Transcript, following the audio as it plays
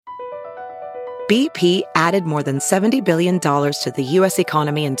BP added more than $70 billion to the U.S.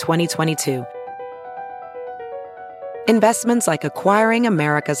 economy in 2022. Investments like acquiring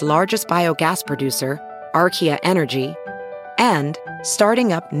America's largest biogas producer, Archaea Energy, and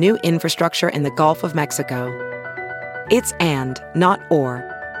starting up new infrastructure in the Gulf of Mexico. It's and, not or.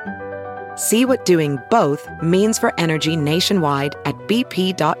 See what doing both means for energy nationwide at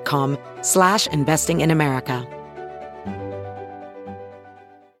bp.com/investing in America.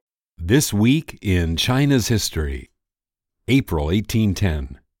 This week in China's history. April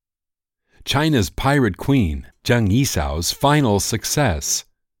 1810. China's pirate queen, Zheng Yi Sao's final success,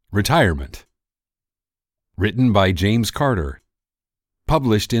 retirement. Written by James Carter.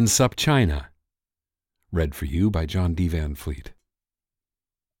 Published in SupChina. Read for you by John D. Van Fleet.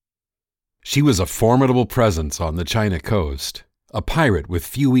 She was a formidable presence on the China coast, a pirate with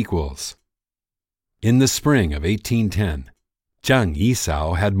few equals. In the spring of 1810, Zheng Yi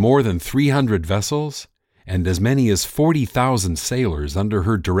Sao had more than 300 vessels and as many as 40,000 sailors under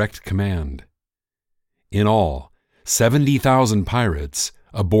her direct command. In all, 70,000 pirates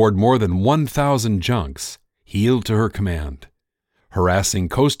aboard more than 1,000 junks yield to her command, harassing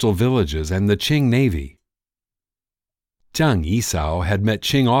coastal villages and the Qing Navy. Zheng Yi Sao had met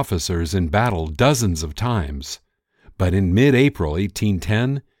Qing officers in battle dozens of times, but in mid-April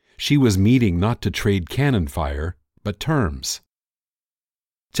 1810, she was meeting not to trade cannon fire, but terms.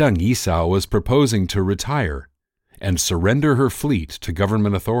 Zheng Yi Sao was proposing to retire and surrender her fleet to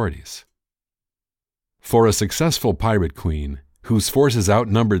government authorities. For a successful pirate queen, whose forces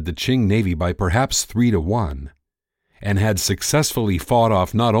outnumbered the Qing Navy by perhaps 3-1, and had successfully fought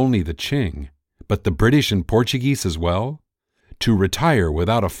off not only the Qing, but the British and Portuguese as well, to retire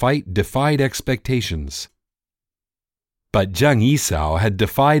without a fight defied expectations. But Zheng Yi Sao had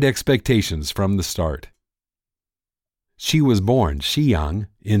defied expectations from the start. She was born Xiyang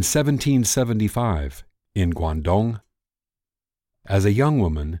in 1775 in Guangdong. As a young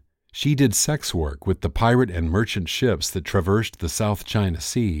woman, she did sex work with the pirate and merchant ships that traversed the South China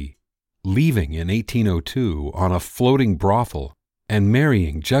Sea, leaving in 1802 on a floating brothel and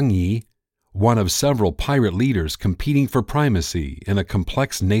marrying Zheng Yi, one of several pirate leaders competing for primacy in a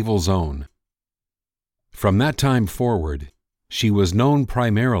complex naval zone. From that time forward, she was known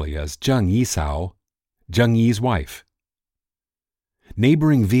primarily as Zheng Yi Sao, Zheng Yi's wife.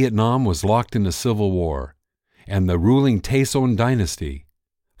 Neighboring Vietnam was locked in a civil war, and the ruling Taizong dynasty,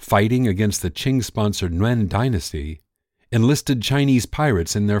 fighting against the Qing-sponsored Nguyen dynasty, enlisted Chinese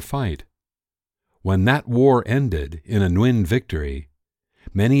pirates in their fight. When that war ended in a Nguyen victory,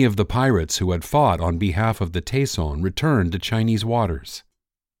 many of the pirates who had fought on behalf of the Taizong returned to Chinese waters.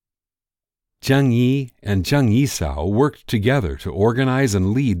 Zheng Yi and Zheng Yi Sao worked together to organize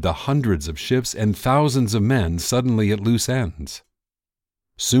and lead the hundreds of ships and thousands of men suddenly at loose ends.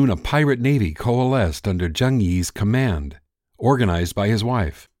 Soon a pirate navy coalesced under Zheng Yi's command, organized by his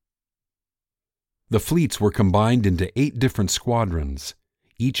wife. The fleets were combined into 8 different squadrons,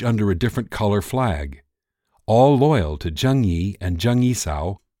 each under a different color flag, all loyal to Zheng Yi and Zheng Yi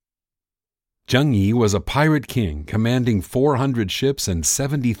Sao. Zheng Yi was a pirate king commanding 400 ships and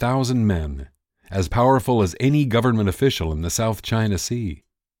 70,000 men, as powerful as any government official in the South China Sea.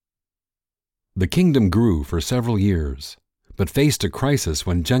 The kingdom grew for several years, but faced a crisis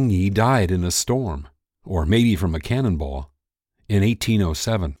when Zheng Yi died in a storm, or maybe from a cannonball, in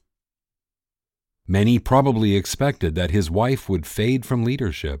 1807. Many probably expected that his wife would fade from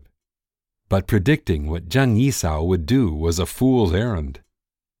leadership, but predicting what Zheng Yi Sao would do was a fool's errand.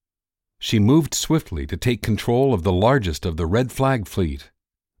 She moved swiftly to take control of the largest of the Red Flag Fleet,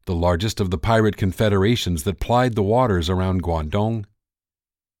 the largest of the pirate confederations that plied the waters around Guangdong.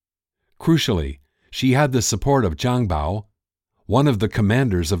 Crucially, she had the support of Zhang Bao, one of the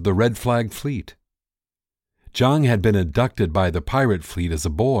commanders of the Red Flag Fleet. Zhang had been abducted by the pirate fleet as a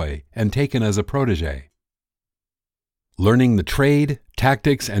boy and taken as a protege. Learning the trade,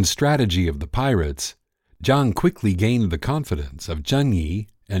 tactics, and strategy of the pirates, Zhang quickly gained the confidence of Zheng Yi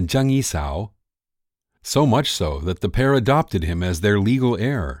and Zheng Yi Sao, so much so that the pair adopted him as their legal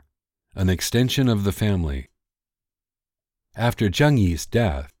heir, an extension of the family. After Zheng Yi's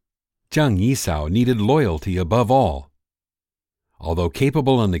death, Zheng Yi Sao needed loyalty above all. Although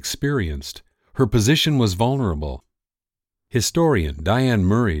capable and experienced, her position was vulnerable. Historian Diane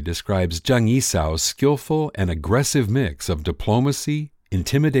Murray describes Zheng Yi Sao's skillful and aggressive mix of diplomacy,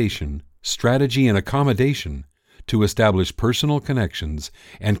 intimidation, strategy, and accommodation to establish personal connections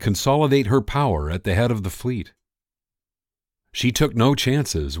and consolidate her power at the head of the fleet. She took no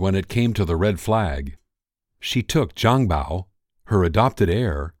chances when it came to the red flag. She took Zhang Bao, her adopted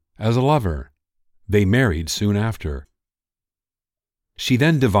heir, as a lover. They married soon after. She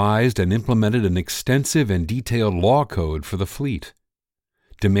then devised and implemented an extensive and detailed law code for the fleet,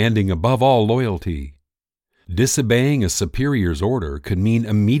 demanding above all loyalty. Disobeying a superior's order could mean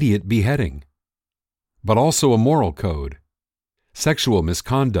immediate beheading, but also a moral code. Sexual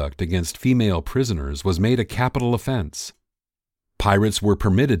misconduct against female prisoners was made a capital offense. Pirates were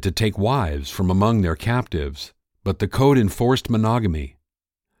permitted to take wives from among their captives, but the code enforced monogamy.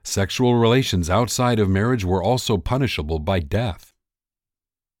 Sexual relations outside of marriage were also punishable by death.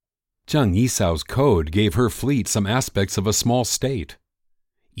 Zheng Yi Sao's code gave her fleet some aspects of a small state.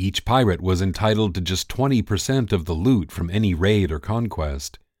 Each pirate was entitled to just 20% of the loot from any raid or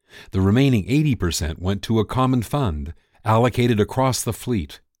conquest. The remaining 80% went to a common fund allocated across the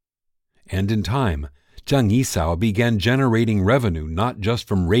fleet. And in time, Zheng Yi Sao began generating revenue not just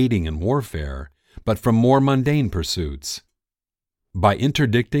from raiding and warfare, but from more mundane pursuits. By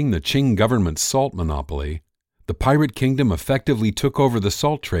interdicting the Qing government's salt monopoly, the pirate kingdom effectively took over the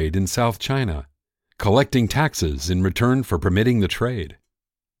salt trade in South China, collecting taxes in return for permitting the trade.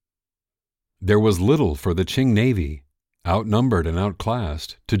 There was little for the Qing Navy, outnumbered and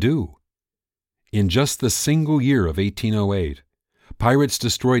outclassed, to do. In just the single year of 1808, pirates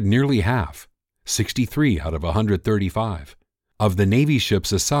destroyed nearly half, 63 out of 135, of the Navy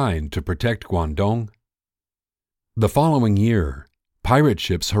ships assigned to protect Guangdong. The following year, pirate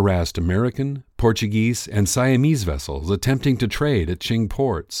ships harassed American, Portuguese, and Siamese vessels attempting to trade at Qing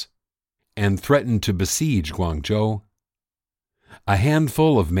ports, and threatened to besiege Guangzhou. A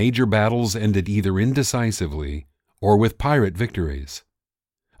handful of major battles ended either indecisively or with pirate victories.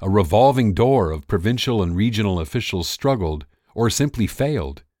 A revolving door of provincial and regional officials struggled, or simply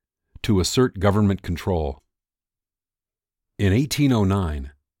failed, to assert government control. In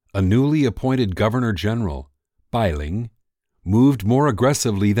 1809, a newly appointed Governor-General, Bailing, moved more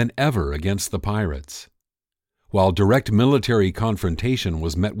aggressively than ever against the pirates. While direct military confrontation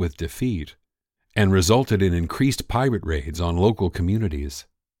was met with defeat and resulted in increased pirate raids on local communities,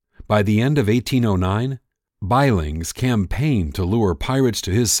 by the end of 1809, Bailing's campaign to lure pirates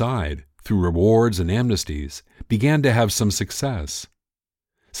to his side through rewards and amnesties began to have some success.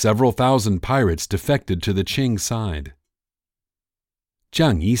 Several thousand pirates defected to the Qing side.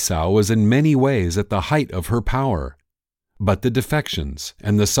 Zheng Yi Sao was in many ways at the height of her power, but the defections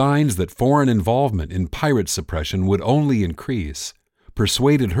and the signs that foreign involvement in pirate suppression would only increase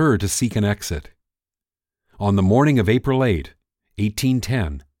persuaded her to seek an exit. On the morning of April 8,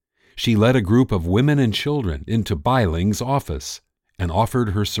 1810, she led a group of women and children into Bailing's office and offered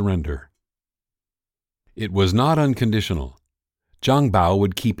her surrender. It was not unconditional. Zhang Bao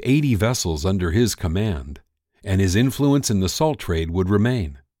would keep 80 vessels under his command, and his influence in the salt trade would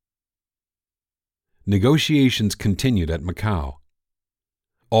remain. Negotiations continued at Macau.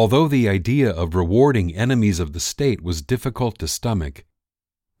 Although the idea of rewarding enemies of the state was difficult to stomach,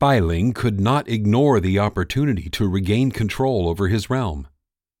 Bailing could not ignore the opportunity to regain control over his realm.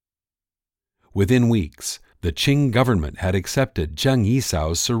 Within weeks, the Qing government had accepted Zheng Yi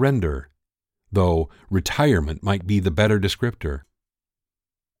Sao's surrender, though retirement might be the better descriptor.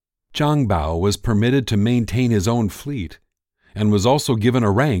 Zhang Bao was permitted to maintain his own fleet and was also given a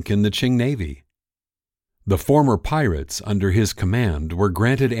rank in the Qing Navy. The former pirates under his command were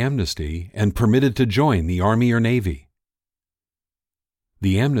granted amnesty and permitted to join the army or navy.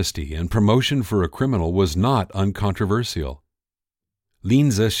 The amnesty and promotion for a criminal was not uncontroversial. Lin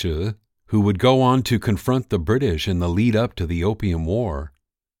Zexi, who would go on to confront the British in the lead-up to the Opium War,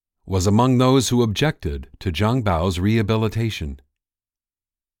 was among those who objected to Zhang Bao's rehabilitation.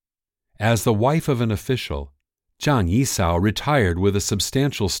 As the wife of an official, Zheng Yi Sao retired with a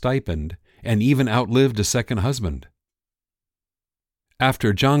substantial stipend and even outlived a second husband.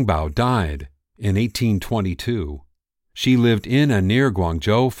 After Zhang Bao died in 1822, she lived in and near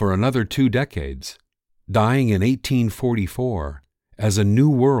Guangzhou for another 2 decades, dying in 1844 as a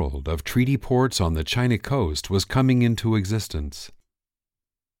new world of treaty ports on the China coast was coming into existence.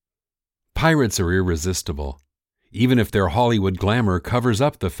 Pirates are irresistible, even if their Hollywood glamour covers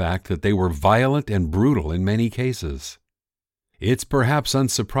up the fact that they were violent and brutal in many cases. It's perhaps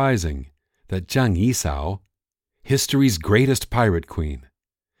unsurprising that Zheng Yi Sao, history's greatest pirate queen,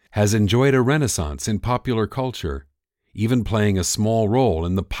 has enjoyed a renaissance in popular culture, even playing a small role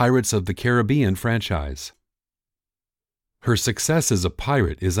in the Pirates of the Caribbean franchise. Her success as a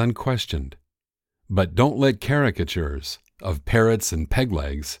pirate is unquestioned, but don't let caricatures of parrots and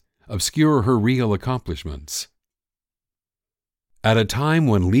peglegs obscure her real accomplishments. At a time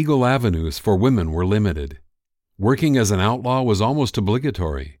when legal avenues for women were limited, working as an outlaw was almost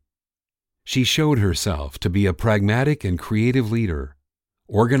obligatory. She showed herself to be a pragmatic and creative leader,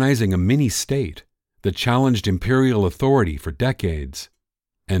 organizing a mini-state that challenged imperial authority for decades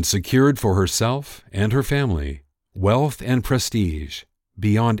and secured for herself and her family wealth and prestige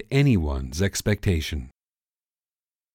beyond anyone's expectation.